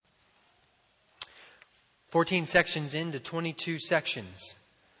14 sections into 22 sections.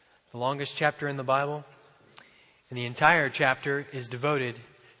 The longest chapter in the Bible. And the entire chapter is devoted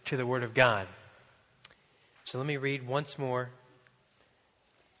to the Word of God. So let me read once more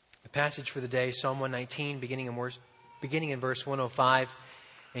the passage for the day, Psalm 119, beginning in verse 105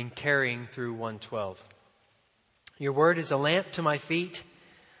 and carrying through 112. Your word is a lamp to my feet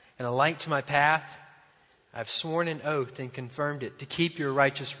and a light to my path. I've sworn an oath and confirmed it to keep your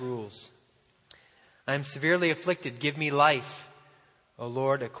righteous rules. I am severely afflicted. Give me life, O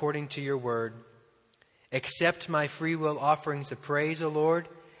Lord, according to your word. Accept my free will offerings of praise, O Lord,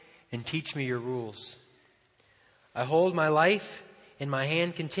 and teach me your rules. I hold my life in my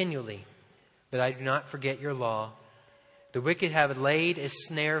hand continually, but I do not forget your law. The wicked have laid a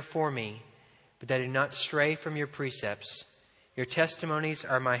snare for me, but I do not stray from your precepts. Your testimonies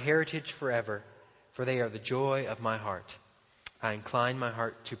are my heritage forever, for they are the joy of my heart. I incline my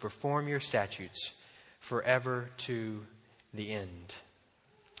heart to perform your statutes forever to the end.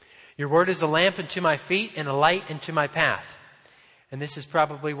 Your word is a lamp unto my feet and a light unto my path. And this is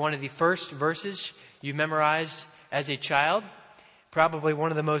probably one of the first verses you memorized as a child. Probably one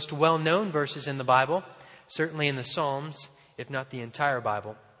of the most well-known verses in the Bible, certainly in the Psalms, if not the entire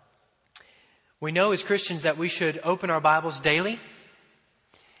Bible. We know as Christians that we should open our Bibles daily,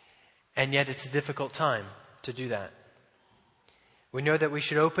 and yet it's a difficult time to do that. We know that we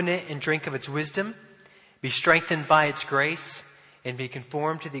should open it and drink of its wisdom, be strengthened by its grace, and be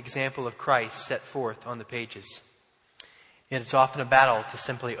conformed to the example of Christ set forth on the pages. Yet it's often a battle to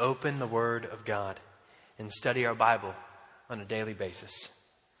simply open the Word of God and study our Bible on a daily basis.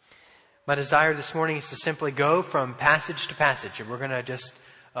 My desire this morning is to simply go from passage to passage, and we're going to just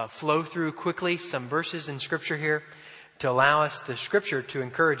flow through quickly some verses in Scripture here to allow us the Scripture to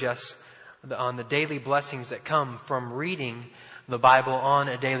encourage us on the daily blessings that come from reading the Bible on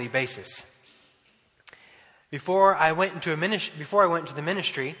a daily basis. Before I went into the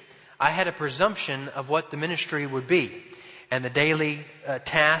ministry, I had a presumption of what the ministry would be and the daily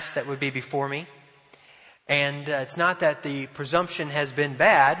tasks that would be before me. And it's not that the presumption has been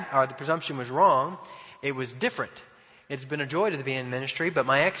bad or the presumption was wrong. It was different. It's been a joy to be in ministry, but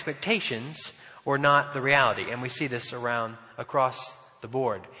my expectations were not the reality. And we see this across the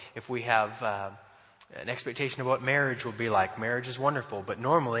board. If we have an expectation of what marriage will be like. Marriage is wonderful, but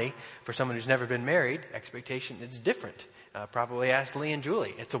normally, for someone who's never been married, expectation is different. Probably ask Lee and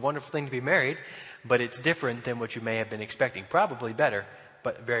Julie. It's a wonderful thing to be married, but it's different than what you may have been expecting. Probably better,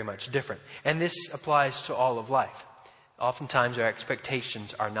 but very much different. And this applies to all of life. Oftentimes, our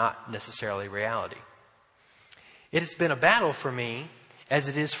expectations are not necessarily reality. It has been a battle for me, as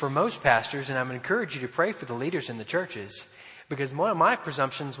it is for most pastors, and I'm going to encourage you to pray for the leaders in the churches. Because one of my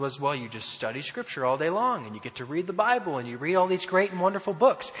presumptions was, well, you just study Scripture all day long and you get to read the Bible and you read all these great and wonderful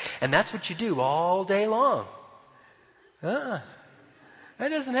books. And that's what you do all day long. That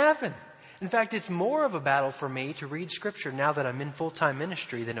doesn't happen. In fact, it's more of a battle for me to read Scripture now that I'm in full-time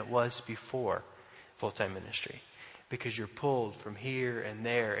ministry than it was before full-time ministry. Because you're pulled from here and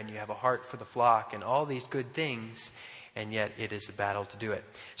there and you have a heart for the flock and all these good things. And yet it is a battle to do it.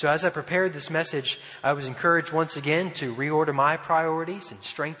 So as I prepared this message, I was encouraged once again to reorder my priorities and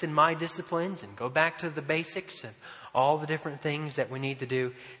strengthen my disciplines and go back to the basics and all the different things that we need to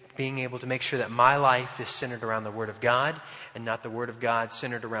do, being able to make sure that my life is centered around the Word of God and not the Word of God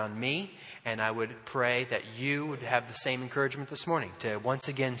centered around me. And I would pray that you would have the same encouragement this morning to once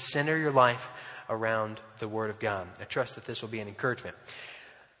again center your life around the Word of God. I trust that this will be an encouragement.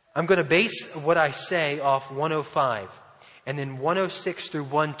 I'm going to base what I say off 105. And then 106 through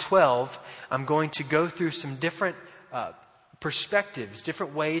 112, I'm going to go through some different perspectives,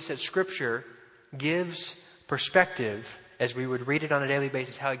 different ways that Scripture gives perspective, as we would read it on a daily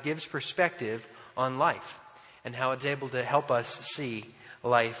basis, how it gives perspective on life and how it's able to help us see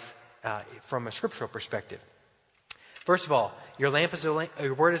life from a scriptural perspective. First of all, your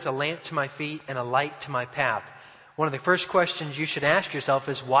word is a lamp to my feet and a light to my path. One of the first questions you should ask yourself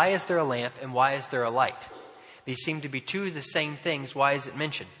is, why is there a lamp and why is there a light? These seem to be two of the same things. Why is it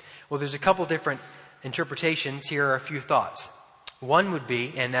mentioned? Well, there's a couple different interpretations. Here are a few thoughts. One would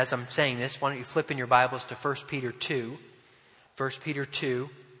be, and as I'm saying this, why don't you flip in your Bibles to 1 Peter 2. 1 Peter 2.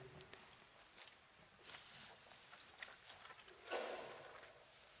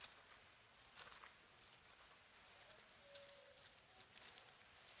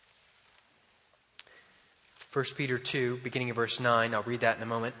 1 Peter 2, beginning of verse 9. I'll read that in a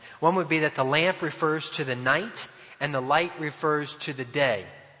moment. One would be that the lamp refers to the night and the light refers to the day.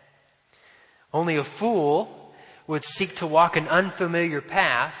 Only a fool would seek to walk an unfamiliar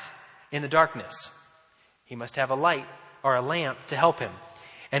path in the darkness. He must have a light or a lamp to help him.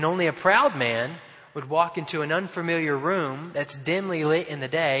 And only a proud man would walk into an unfamiliar room that's dimly lit in the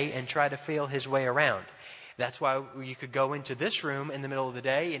day and try to feel his way around. That's why you could go into this room in the middle of the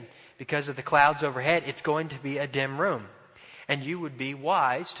day, and because of the clouds overhead, it's going to be a dim room. And you would be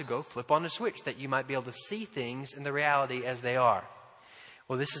wise to go flip on a switch that you might be able to see things in the reality as they are.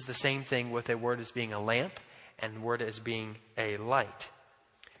 Well, this is the same thing with a word as being a lamp and a word as being a light.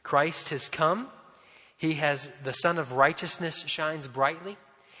 Christ has come. He has, the Son of Righteousness shines brightly.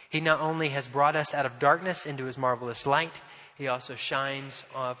 He not only has brought us out of darkness into His marvelous light, He also shines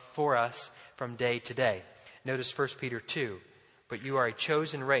for us from day to day. Notice 1 Peter 2. But you are a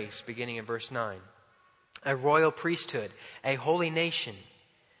chosen race, beginning in verse 9. A royal priesthood, a holy nation,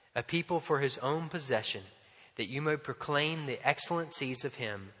 a people for His own possession, that you may proclaim the excellencies of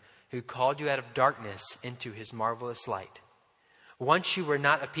Him who called you out of darkness into His marvelous light. Once you were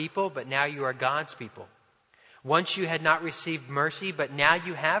not a people, but now you are God's people. Once you had not received mercy, but now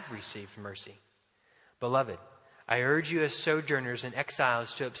you have received mercy. Beloved, I urge you as sojourners and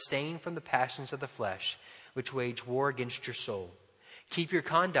exiles to abstain from the passions of the flesh, which wage war against your soul. Keep your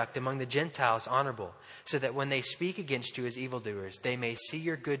conduct among the Gentiles honorable, so that when they speak against you as evildoers, they may see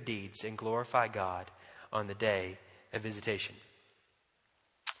your good deeds and glorify God on the day of visitation.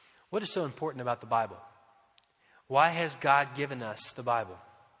 What is so important about the Bible? Why has God given us the Bible?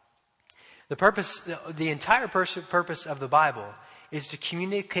 The entire purpose of the Bible is to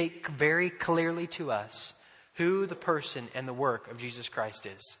communicate very clearly to us who the person and the work of Jesus Christ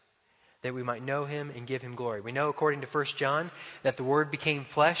is, that we might know Him and give Him glory. We know, according to 1 John, that the Word became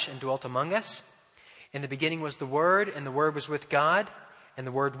flesh and dwelt among us. In the beginning was the Word, and the Word was with God, and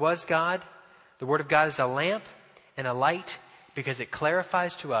the Word was God. The Word of God is a lamp and a light because it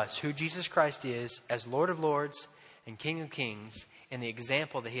clarifies to us who Jesus Christ is as Lord of Lords and King of Kings, and the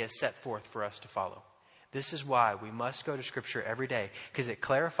example that He has set forth for us to follow. This is why we must go to Scripture every day, because it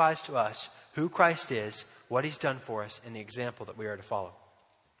clarifies to us who Christ is, what He's done for us, and the example that we are to follow.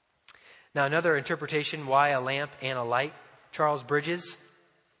 Now, another interpretation, why a lamp and a light. Charles Bridges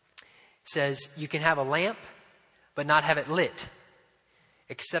says, you can have a lamp, but not have it lit.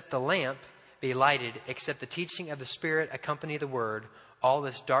 Except the lamp be lighted, except the teaching of the Spirit accompany the Word, all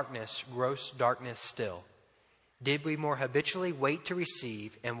this darkness, gross darkness still. Did we more habitually wait to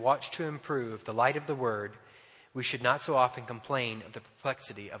receive and watch to improve the light of the Word, we should not so often complain of the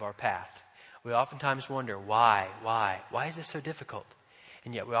perplexity of our path. We oftentimes wonder, why is this so difficult?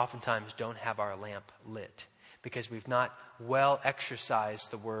 And yet we oftentimes don't have our lamp lit because we've not well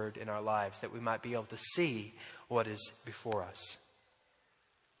exercised the Word in our lives that we might be able to see what is before us.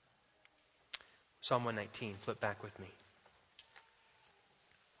 Psalm 119, flip back with me.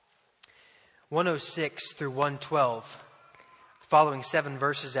 106 through 112, following 7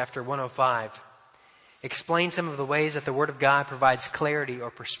 verses after 105, explain some of the ways that the Word of God provides clarity or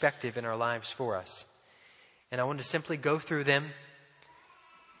perspective in our lives for us. And I want to simply go through them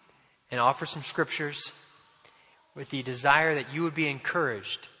and offer some scriptures with the desire that you would be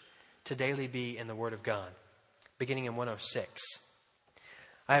encouraged to daily be in the Word of God. Beginning in 106.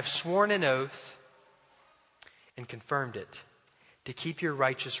 I have sworn an oath and confirmed it to keep your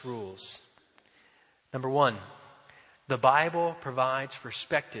righteous rules. Number 1, the Bible provides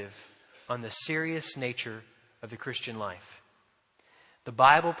perspective on the serious nature of the Christian life. The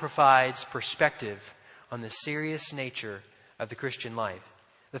Bible provides perspective on the serious nature of the Christian life.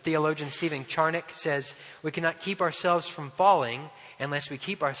 The theologian Stephen Charnock says, we cannot keep ourselves from falling unless we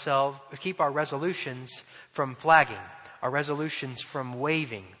keep our resolutions from flagging, our resolutions from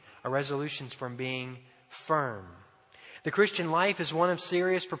wavering, our resolutions from being firm. The Christian life is one of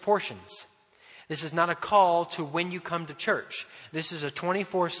serious proportions. This is not a call to when you come to church. This is a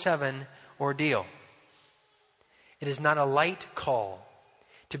 24/7 ordeal. It is not a light call.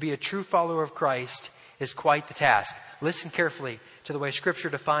 To be a true follower of Christ is quite the task. Listen carefully to the way Scripture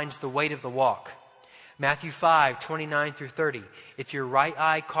defines the weight of the walk. Matthew 5:29 through 30. If your right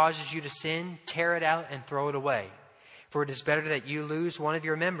eye causes you to sin, tear it out and throw it away. For it is better that you lose one of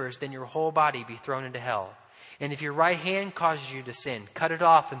your members than your whole body be thrown into hell. And if your right hand causes you to sin, cut it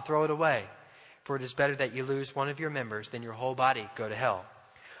off and throw it away. For it is better that you lose one of your members than your whole body go to hell.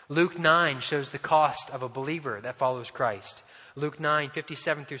 Luke 9 shows the cost of a believer that follows Christ. Luke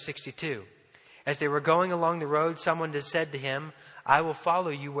 9:57 through 62. As they were going along the road, someone had said to him, I will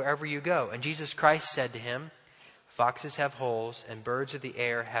follow you wherever you go. And Jesus Christ said to him, foxes have holes and birds of the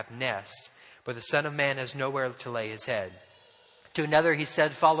air have nests, but the Son of Man has nowhere to lay his head. To another he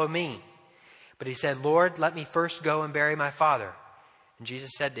said, follow me. But he said, Lord, let me first go and bury my father. And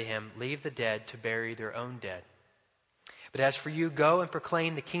Jesus said to him, leave the dead to bury their own dead. But as for you, go and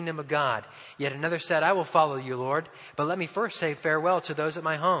proclaim the kingdom of God. Yet another said, I will follow you, Lord, but let me first say farewell to those at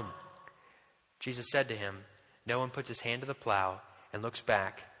my home. Jesus said to him, "No one puts his hand to the plow and looks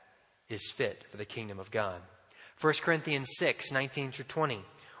back is fit for the kingdom of God." 1 Corinthians 6:19-20.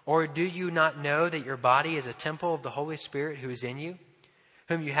 "Or do you not know that your body is a temple of the Holy Spirit who is in you,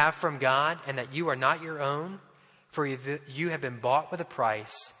 whom you have from God, and that you are not your own? For you have been bought with a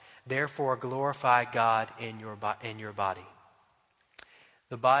price. Therefore glorify God in your body."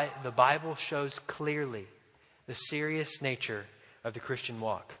 The Bible shows clearly the serious nature of the Christian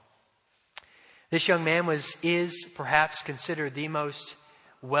walk. This young man is perhaps considered the most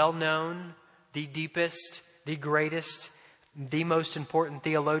well-known, the deepest, the greatest, the most important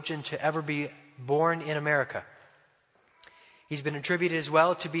theologian to ever be born in America. He's been attributed as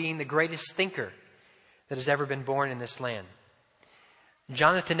well to being the greatest thinker that has ever been born in this land.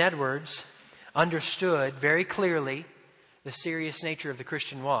 Jonathan Edwards understood very clearly the serious nature of the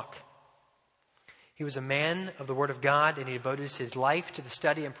Christian walk. He was a man of the Word of God, and he devoted his life to the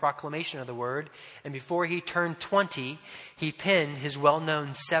study and proclamation of the Word. And before he turned 20, he penned his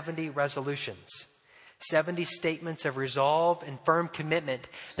well-known 70 resolutions. 70 statements of resolve and firm commitment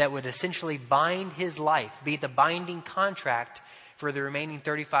that would essentially bind his life, be the binding contract for the remaining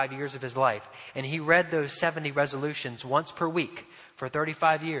 35 years of his life. And he read those 70 resolutions once per week for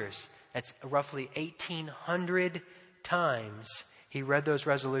 35 years. That's roughly 1,800 times he read those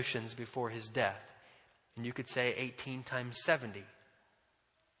resolutions before his death. And you could say 18 times 70.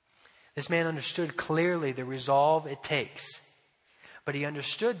 This man understood clearly the resolve it takes. But he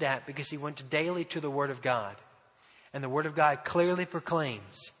understood that because he went daily to the Word of God. And the Word of God clearly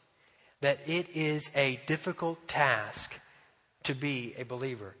proclaims that it is a difficult task to be a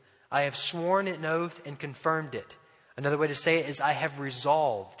believer. "I have sworn an oath and confirmed it." Another way to say it is, "I have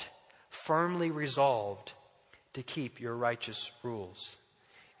resolved, firmly resolved, to keep your righteous rules."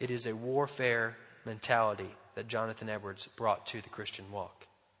 It is a warfare mentality that Jonathan Edwards brought to the Christian walk.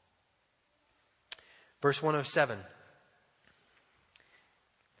 Verse 107.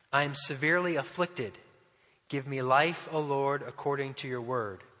 "I am severely afflicted. Give me life, O Lord, according to your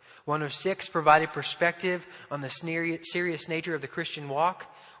word." 106 provided perspective on the serious nature of the Christian walk.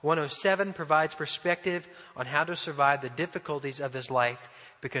 107 provides perspective on how to survive the difficulties of this life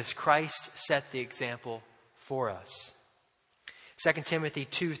because Christ set the example for us. 2 Timothy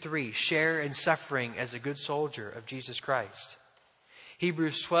 2:3, share in suffering as a good soldier of Jesus Christ.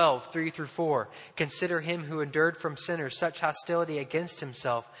 Hebrews 12:3-4, consider him who endured from sinners such hostility against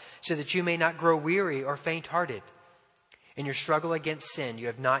himself, so that you may not grow weary or faint-hearted. In your struggle against sin, you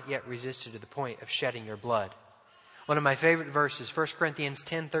have not yet resisted to the point of shedding your blood. One of my favorite verses, 1 Corinthians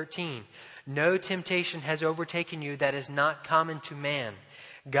 10:13, no temptation has overtaken you that is not common to man.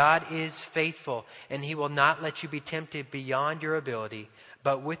 God is faithful, and he will not let you be tempted beyond your ability.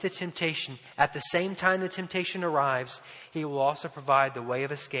 But with the temptation, at the same time the temptation arrives, he will also provide the way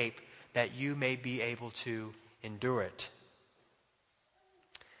of escape that you may be able to endure it.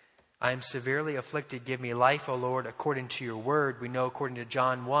 I am severely afflicted. Give me life, O Lord, according to your word. We know according to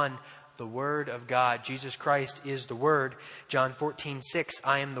John 1, the word of God, Jesus Christ is the word. John 14:6,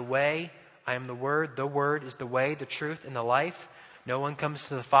 I am the way, I am the word. The word is the way, the truth, and the life. No one comes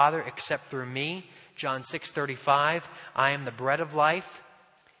to the Father except through me. John 6:35, I am the bread of life.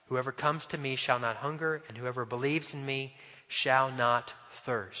 Whoever comes to me shall not hunger, and whoever believes in me shall not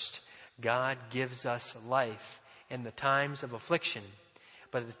thirst. God gives us life in the times of affliction.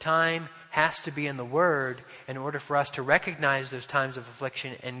 But the time has to be in the Word in order for us to recognize those times of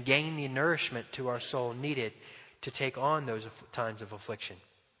affliction and gain the nourishment to our soul needed to take on those times of affliction.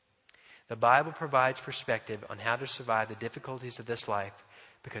 The Bible provides perspective on how to survive the difficulties of this life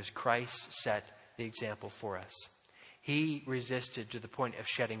because Christ set the example for us. He resisted to the point of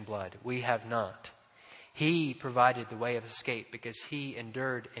shedding blood. We have not. He provided the way of escape because he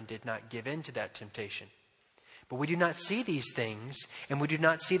endured and did not give in to that temptation. But we do not see these things, and we do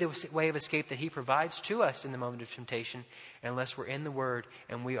not see the way of escape that he provides to us in the moment of temptation unless we're in the Word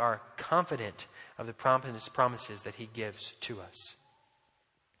and we are confident of the promises that he gives to us.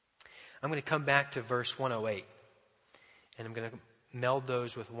 I'm going to come back to verse 108, and I'm going to meld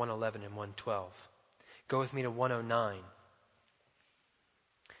those with 111 and 112. Go with me to 109.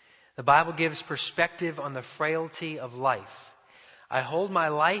 The Bible gives perspective on the frailty of life. I hold my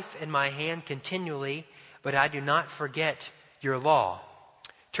life in my hand continually, but I do not forget your law.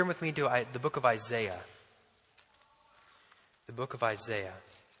 Turn with me to the book of Isaiah. The book of Isaiah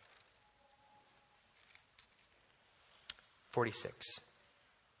 46.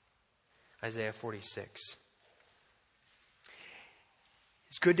 Isaiah 46.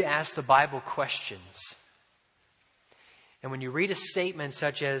 It's good to ask the Bible questions. And when you read a statement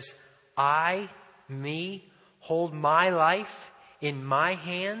such as, I, me, hold my life in my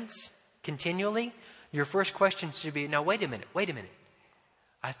hands, continually, your first question should be, now wait a minute.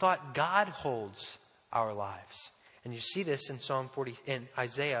 I thought God holds our lives. And you see this in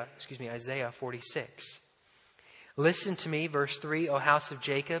Isaiah 46. Listen to me, verse 3, O house of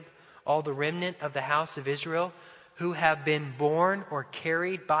Jacob, all the remnant of the house of Israel, who have been born or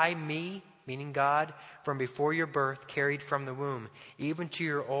carried by me, meaning God, from before your birth, carried from the womb. Even to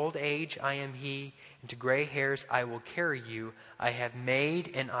your old age I am He, and to gray hairs I will carry you. I have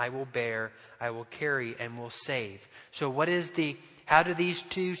made and I will bear. I will carry and will save. So how do these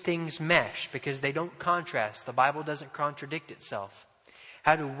two things mesh? Because they don't contrast. The Bible doesn't contradict itself.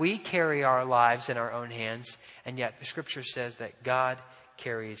 How do we carry our lives in our own hands? And yet the Scripture says that God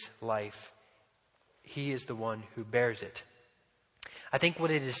carries life. He is the one who bears it. I think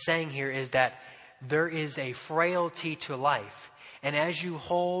what it is saying here is that there is a frailty to life. And as you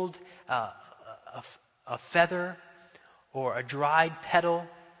hold a feather or a dried petal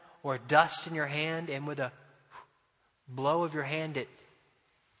or dust in your hand, and with a blow of your hand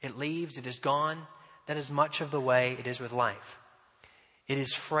it leaves, it is gone, that is much of the way it is with life. It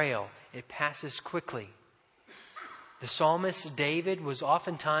is frail. It passes quickly. The psalmist David was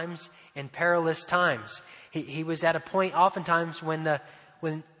oftentimes in perilous times. He was at a point oftentimes when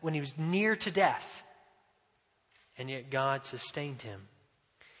he was near to death. And yet God sustained him.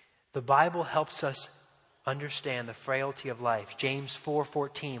 The Bible helps us understand the frailty of life. James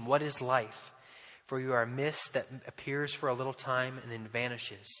 4:14, what is life? For you are a mist that appears for a little time and then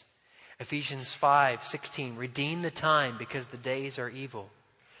vanishes. Ephesians 5:16, redeem the time because the days are evil.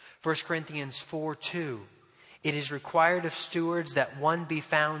 1 Corinthians 4:2, it is required of stewards that one be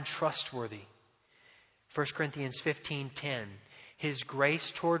found trustworthy. 1 Corinthians 15:10, His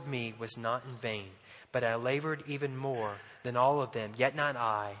grace toward me was not in vain, but I labored even more than all of them, yet not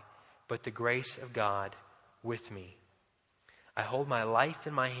I, but the grace of God with me. I hold my life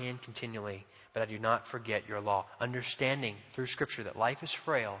in my hand continually, but I do not forget your law. Understanding through Scripture that life is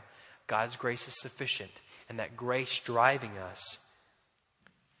frail, God's grace is sufficient, and that grace driving us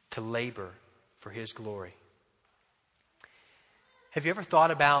to labor for His glory. Have you ever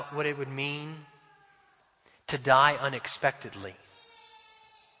thought about what it would mean to die unexpectedly?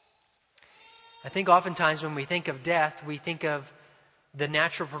 I think oftentimes when we think of death, we think of the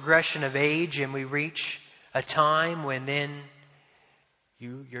natural progression of age, and we reach a time when then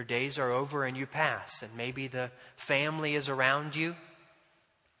your days are over and you pass, and maybe the family is around you.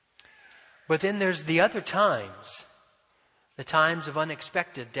 But then there's the other times, the times of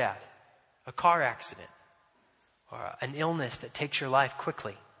unexpected death, a car accident, or an illness that takes your life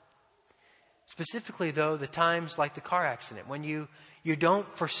quickly. Specifically, though, the times like the car accident, when you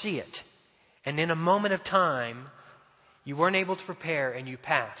don't foresee it, and in a moment of time, you weren't able to prepare and you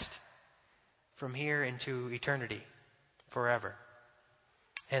passed from here into eternity forever.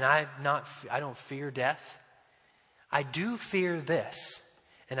 And I don't fear death. I do fear this,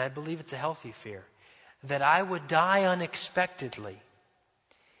 and I believe it's a healthy fear, that I would die unexpectedly,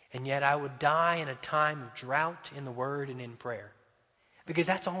 and yet I would die in a time of drought in the Word and in prayer. Because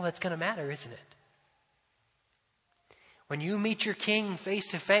that's all that's going to matter, isn't it? When you meet your King face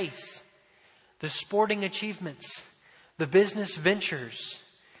to face, the sporting achievements, the business ventures,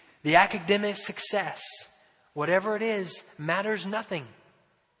 the academic success, whatever it is, matters nothing.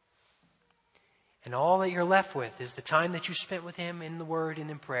 And all that you're left with is the time that you spent with Him in the Word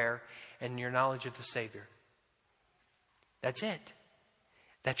and in prayer and your knowledge of the Savior. That's it.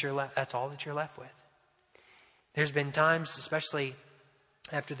 That's all that you're left with. There's been times, especially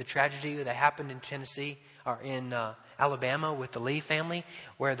after the tragedy that happened in Tennessee or in Alabama with the Lee family,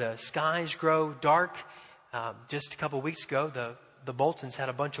 where the skies grow dark. Just a couple of weeks ago, the Boltons had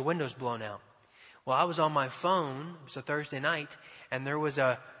a bunch of windows blown out. Well, I was on my phone. It was a Thursday night, and there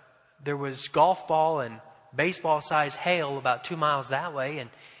was golf ball and baseball size hail about 2 miles that way,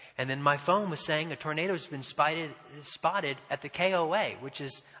 and then my phone was saying a tornado has been spotted at the KOA, which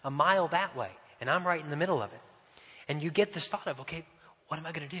is a mile that way, and I'm right in the middle of it. And you get this thought of, okay, what am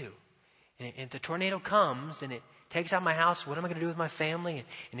I going to do? And if the tornado comes and it takes out my house, what am I going to do with my family?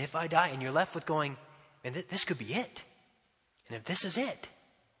 And if I die, and you're left with going, man, this could be it. And if this is it,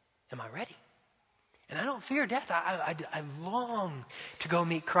 am I ready? And I don't fear death. I long to go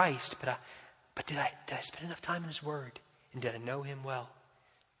meet Christ. But did I spend enough time in His Word? And did I know Him well?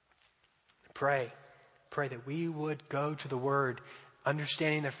 Pray that we would go to the Word,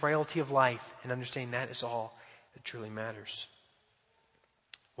 understanding the frailty of life, and understanding that is all that truly matters.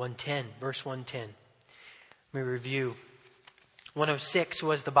 110, verse 110. Let me review. 106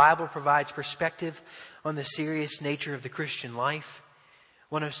 was the Bible provides perspective on the serious nature of the Christian life.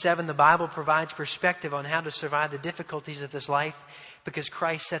 107, the Bible provides perspective on how to survive the difficulties of this life because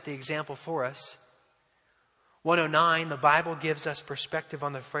Christ set the example for us. 109, the Bible gives us perspective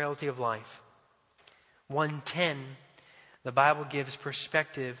on the frailty of life. 110, the Bible gives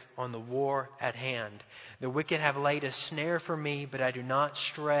perspective on the war at hand. The wicked have laid a snare for me, but I do not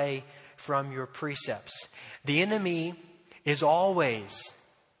stray from your precepts. The enemy is always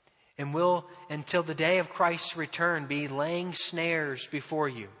and will, until the day of Christ's return, be laying snares before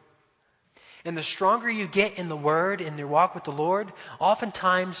you. And the stronger you get in the Word, in your walk with the Lord,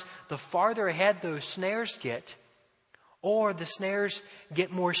 oftentimes the farther ahead those snares get, or the snares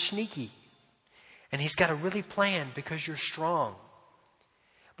get more sneaky. And He's got a really plan because you're strong.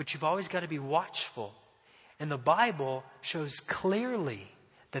 But you've always got to be watchful. And the Bible shows clearly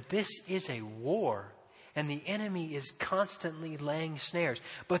that this is a war. And the enemy is constantly laying snares.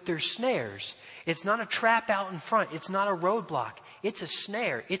 But they're snares. It's not a trap out in front. It's not a roadblock. It's a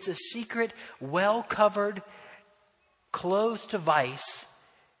snare. It's a secret, well-covered, closed device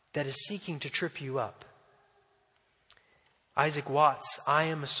that is seeking to trip you up. Isaac Watts, I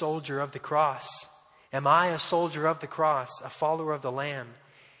am a soldier of the cross. Am I a soldier of the cross, a follower of the Lamb?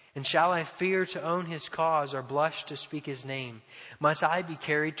 And shall I fear to own His cause or blush to speak His name? Must I be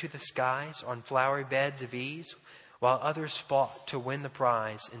carried to the skies on flowery beds of ease, while others fought to win the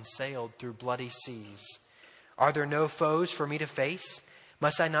prize and sailed through bloody seas? Are there no foes for me to face?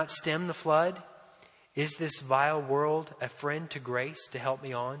 Must I not stem the flood? Is this vile world a friend to grace to help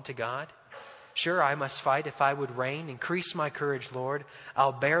me on to God? Sure, I must fight if I would reign. Increase my courage, Lord.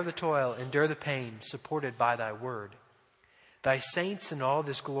 I'll bear the toil, endure the pain, supported by Thy word. Thy saints in all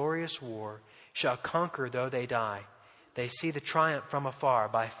this glorious war shall conquer though they die. They see the triumph from afar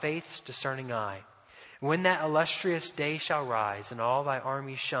by faith's discerning eye. When that illustrious day shall rise and all Thy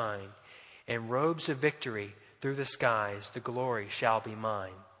armies shine, in robes of victory through the skies, the glory shall be mine.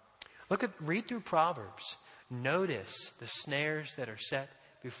 Read through Proverbs. Notice the snares that are set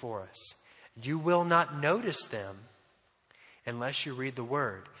before us. You will not notice them unless you read the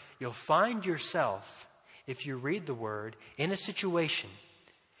Word. You'll find yourself, if you read the Word, in a situation,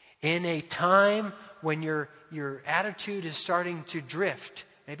 in a time when your attitude is starting to drift,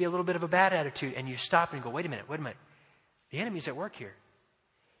 maybe a little bit of a bad attitude, and you stop and go, wait a minute. The enemy's at work here,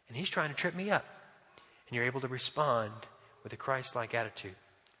 and he's trying to trip me up. And you're able to respond with a Christ-like attitude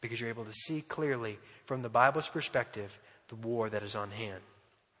because you're able to see clearly from the Bible's perspective the war that is on hand.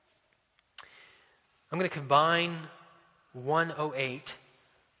 I'm going to combine 108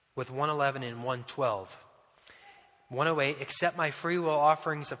 with 111 and 112. 108, accept my free will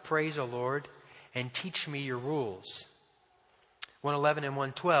offerings of praise, O Lord, and teach me your rules. 111 and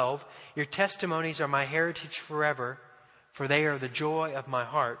 112, your testimonies are my heritage forever, for they are the joy of my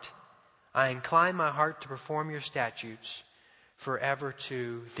heart. I incline my heart to perform your statutes forever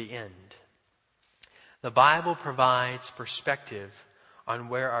to the end. The Bible provides perspective on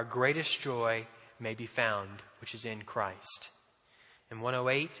where our greatest joy may be found, which is in Christ. And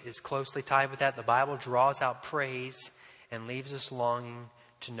 108 is closely tied with that. The Bible draws out praise and leaves us longing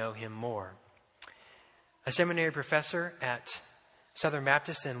to know Him more. A seminary professor at Southern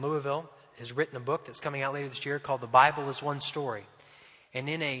Baptist in Louisville has written a book that's coming out later this year called The Bible is One Story. And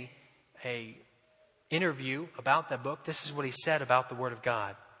in a interview about that book, this is what he said about the Word of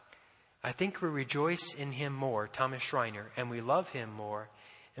God. I think we rejoice in Him more, Thomas Schreiner, and we love Him more,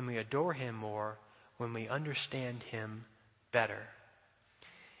 and we adore Him more when we understand Him better.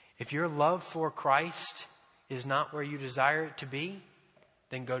 If your love for Christ is not where you desire it to be,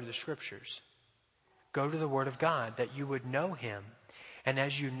 then go to the Scriptures. Go to the Word of God that you would know Him. And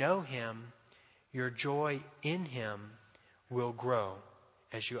as you know Him, your joy in Him will grow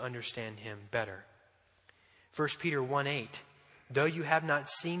as you understand Him better. 1 Peter 1:8, though you have not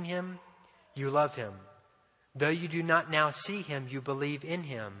seen Him, you love Him. Though you do not now see Him, you believe in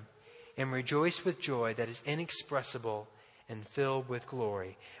Him and rejoice with joy that is inexpressible and filled with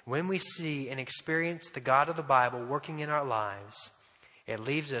glory. When we see and experience the God of the Bible working in our lives, it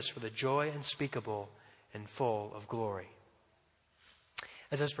leaves us with a joy unspeakable and full of glory.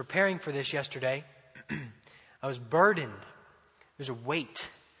 As I was preparing for this yesterday, I was burdened. There's a weight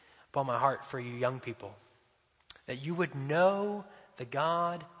upon my heart for you young people, that you would know the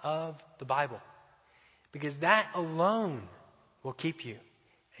God of the Bible, because that alone will keep you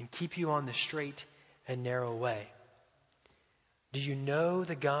and keep you on the straight and narrow way. Do you know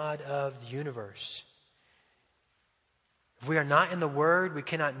the God of the universe? If we are not in the Word, we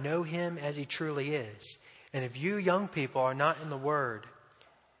cannot know Him as He truly is. And if you young people are not in the Word,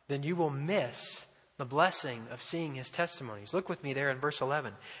 then you will miss the blessing of seeing his testimonies. Look with me there in verse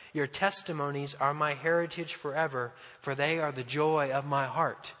 11. Your testimonies are my heritage forever, for they are the joy of my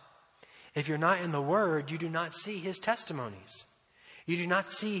heart. If you're not in the Word, you do not see his testimonies. You do not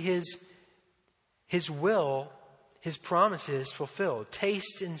see his will, his promises fulfilled.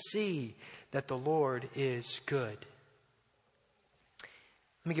 Taste and see that the Lord is good.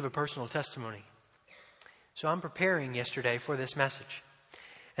 Let me give a personal testimony. So I'm preparing yesterday for this message.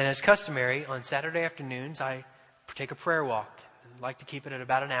 And as customary, on Saturday afternoons, I take a prayer walk. I like to keep it at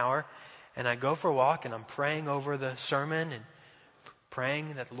about an hour. And I go for a walk, and I'm praying over the sermon and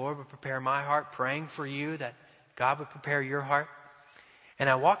praying that the Lord would prepare my heart, praying for you that God would prepare your heart. And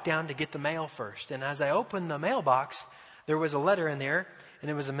I walked down to get the mail first. And as I opened the mailbox, there was a letter in there, and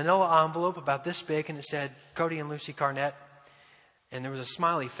it was a manila envelope about this big, and it said, Cody and Lucy Carnett. And there was a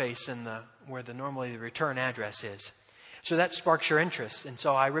smiley face in where normally the return address is. So that sparks your interest. And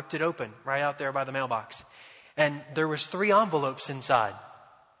so I ripped it open right out there by the mailbox. And there was 3 envelopes inside.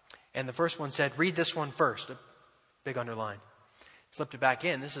 And the first one said, read this one first, a big underline. Slipped it back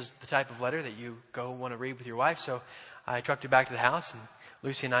in. This is the type of letter that you want to read with your wife. So I trucked it back to the house, and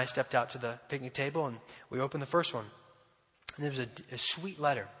Lucy and I stepped out to the picnic table, and we opened the first one. And there was a sweet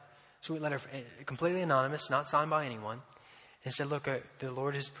letter, completely anonymous, not signed by anyone. And said, look, the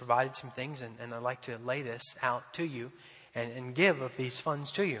Lord has provided some things, and I'd like to lay this out to you and give of these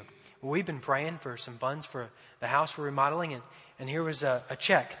funds to you. Well, we've been praying for some funds for the house we're remodeling, and here was a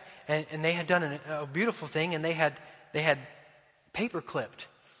check. And they had done a beautiful thing, and they had paper clipped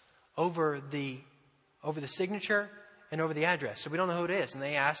over the signature and over the address. So we don't know who it is. And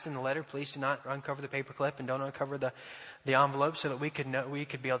they asked in the letter, please do not uncover the paper clip and don't uncover the envelope so that we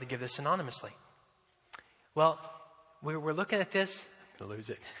could be able to give this anonymously. Well, we're looking at this. I'm going to lose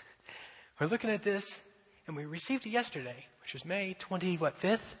it. We're looking at this, and we received it yesterday, which was May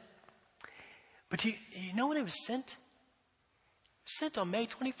 5th. But you know when it was sent? It was sent on May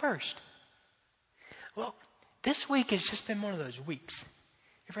 21st. Well, this week has just been one of those weeks.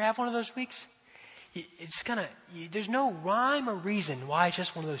 You ever have one of those weeks? It's there's no rhyme or reason why it's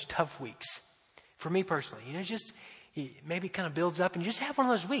just one of those tough weeks. For me personally, maybe it kind of builds up and you just have one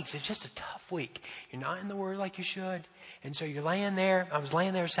of those weeks. It's just a tough week. You're not in the Word like you should. And so you're laying there. I was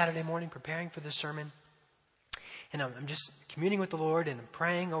laying there Saturday morning preparing for the sermon. And I'm just communing with the Lord and I'm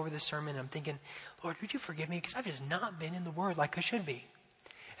praying over the sermon. I'm thinking, Lord, would you forgive me? Because I've just not been in the Word like I should be.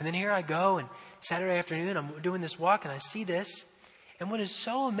 And then here I go, and Saturday afternoon I'm doing this walk and I see this. And what is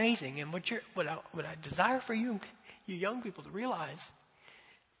so amazing and what I desire for you young people to realize is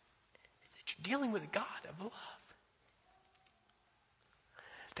that you're dealing with a God of love.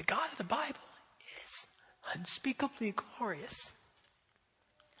 The God of the Bible is unspeakably glorious.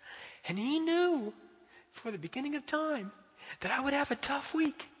 And He knew before the beginning of time that I would have a tough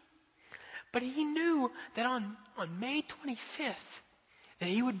week. But He knew that on May 25th that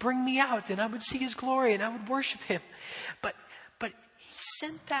He would bring me out and I would see His glory and I would worship Him. But He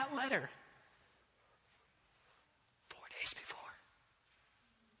sent that letter 4 days before.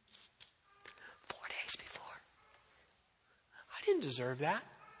 4 days before. I didn't deserve that.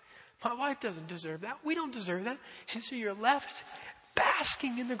 My wife doesn't deserve that. We don't deserve that. And so you're left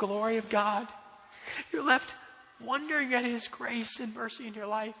basking in the glory of God. You're left wondering at His grace and mercy in your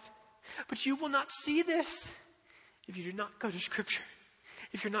life. But you will not see this if you do not go to Scripture.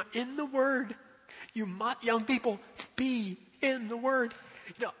 If you're not in the Word. You must, young people, be in the Word.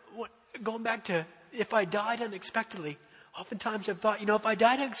 Going back to if I died unexpectedly, oftentimes I've thought, if I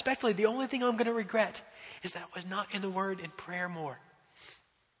died unexpectedly, the only thing I'm going to regret is that I was not in the Word and prayer more.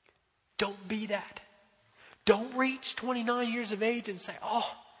 Don't be that. Don't reach 29 years of age and say,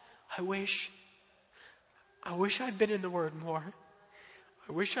 oh, I wish I'd been in the Word more.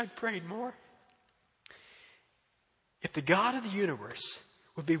 I wish I'd prayed more. If the God of the universe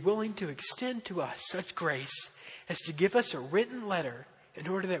would be willing to extend to us such grace as to give us a written letter in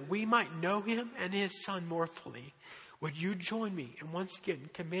order that we might know Him and His Son more fully, would you join me in once again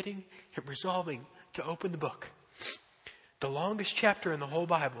committing and resolving to open the book? The longest chapter in the whole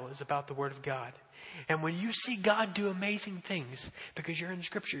Bible is about the Word of God. And when you see God do amazing things, because you're in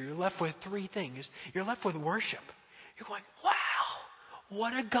Scripture, you're left with 3 things. You're left with worship. You're going, wow,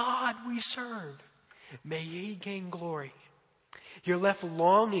 what a God we serve. May He gain glory. You're left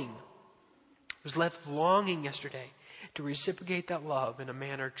longing. I was left longing yesterday to reciprocate that love in a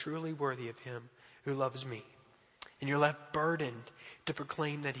manner truly worthy of Him who loves me. And you're left burdened to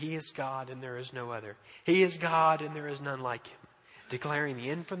proclaim that He is God and there is no other. He is God and there is none like Him. Declaring the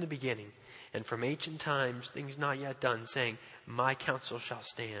end from the beginning and from ancient times, things not yet done, saying, my counsel shall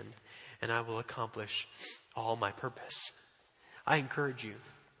stand and I will accomplish all my purpose. I encourage you.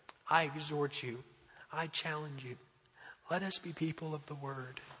 I exhort you. I challenge you. Let us be people of the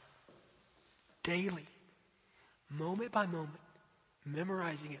Word. Daily, moment by moment,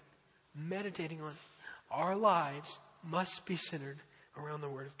 memorizing it, meditating on it. Our lives must be centered around the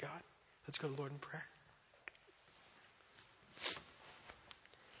Word of God. Let's go to the Lord in prayer.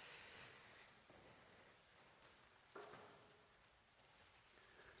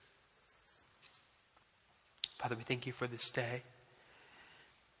 Father, we thank you for this day.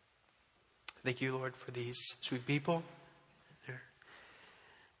 Thank you, Lord, for these sweet people. Their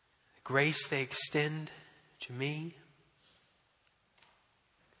grace they extend to me.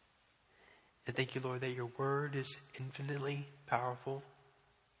 And thank you, Lord, that your word is infinitely powerful.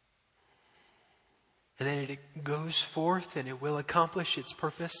 And that it goes forth and it will accomplish its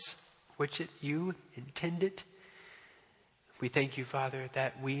purpose, which you intended. We thank you, Father,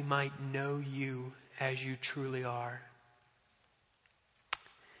 that we might know you as you truly are.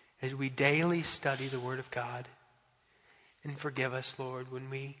 As we daily study the Word of God. And forgive us, Lord, when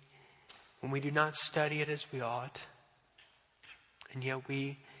we do not study it as we ought. And yet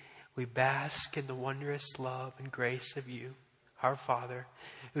we bask in the wondrous love and grace of you, our Father,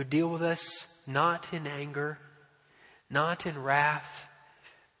 who deal with us not in anger, not in wrath,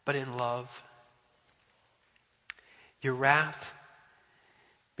 but in love. Your wrath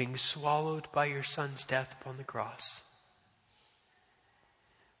being swallowed by your Son's death upon the cross.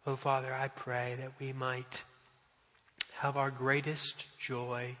 Oh, Father, I pray that we might have our greatest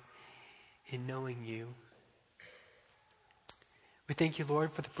joy in knowing you. We thank you,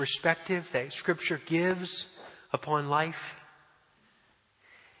 Lord, for the perspective that Scripture gives upon life.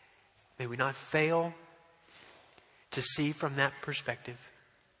 May we not fail to see from that perspective.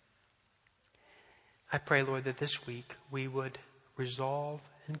 I pray, Lord, that this week we would resolve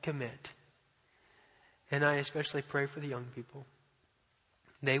and commit. And I especially pray for the young people.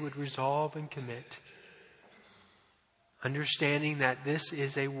 They would resolve and commit, understanding that this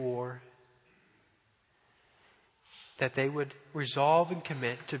is a war. That they would resolve and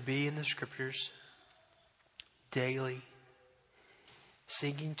commit to be in the Scriptures daily,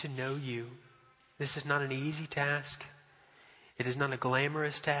 seeking to know you. This is not an easy task. It is not a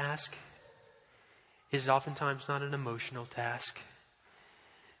glamorous task. It is oftentimes not an emotional task.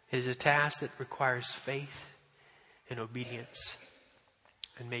 It is a task that requires faith and obedience.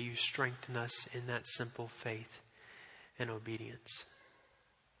 And may you strengthen us in that simple faith and obedience.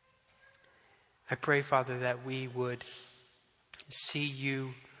 I pray, Father, that we would see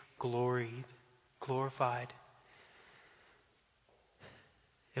you glorified.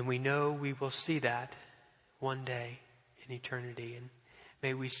 And we know we will see that one day in eternity. And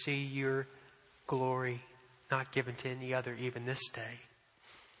may we see your glory not given to any other even this day.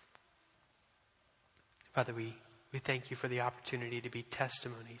 Father, we thank you for the opportunity to be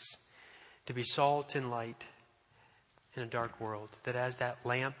testimonies, to be salt and light in a dark world. That as that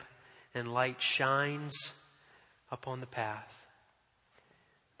lamp and light shines upon the path,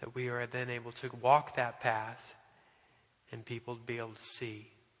 that we are then able to walk that path and people be able to see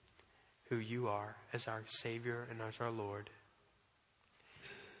who you are as our Savior and as our Lord.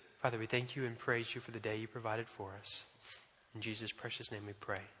 Father, we thank you and praise you for the day you provided for us. In Jesus' precious name we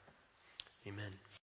pray. Amen.